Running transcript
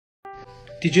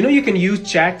Did you know you can use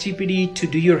ChatGPT to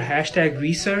do your hashtag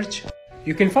research?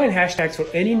 You can find hashtags for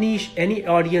any niche, any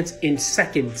audience in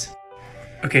seconds.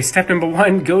 Okay, step number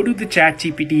one, go to the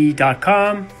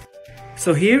chatgpt.com.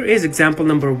 So here is example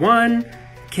number one.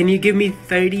 Can you give me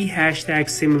 30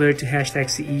 hashtags similar to hashtag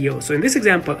CEO? So in this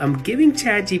example, I'm giving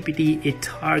ChatGPT a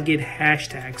target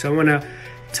hashtag. So I want to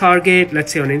target,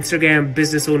 let's say on Instagram,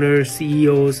 business owners,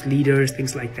 CEOs, leaders,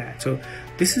 things like that. So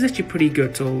this is actually pretty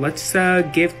good. So let's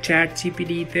give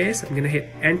ChatGPT this. I'm going to hit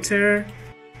enter.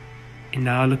 And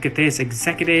now look at this,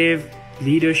 executive,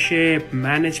 leadership,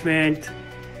 management.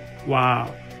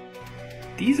 Wow.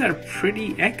 These are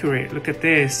pretty accurate. Look at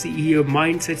this, CEO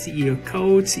mindset, CEO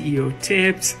code, CEO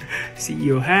tips,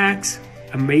 CEO hacks.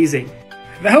 Amazing.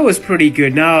 That was pretty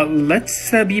good. Now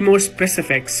let's be more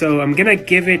specific. So I'm gonna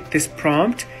give it this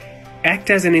prompt.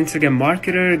 Act as an Instagram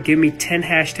marketer. Give me 10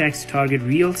 hashtags to target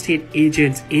real estate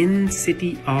agents in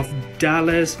city of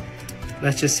Dallas.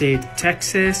 Let's just say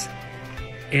Texas.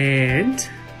 And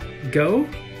go.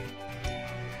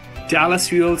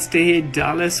 Dallas real estate,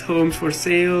 Dallas homes for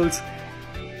sales.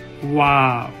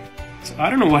 Wow. So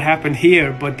I don't know what happened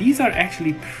here, but these are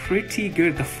actually pretty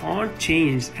good. The font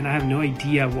changed and I have no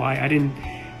idea why. I didn't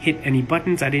hit any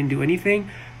buttons, I didn't do anything,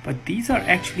 but these are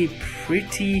actually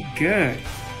pretty good.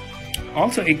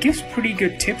 Also, it gives pretty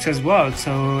good tips as well.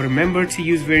 So remember to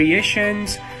use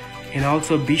variations and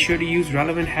also be sure to use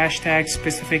relevant hashtags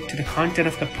specific to the content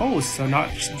of the post. So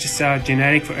not just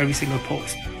generic for every single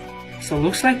post. So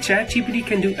looks like ChatGPT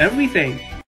can do everything.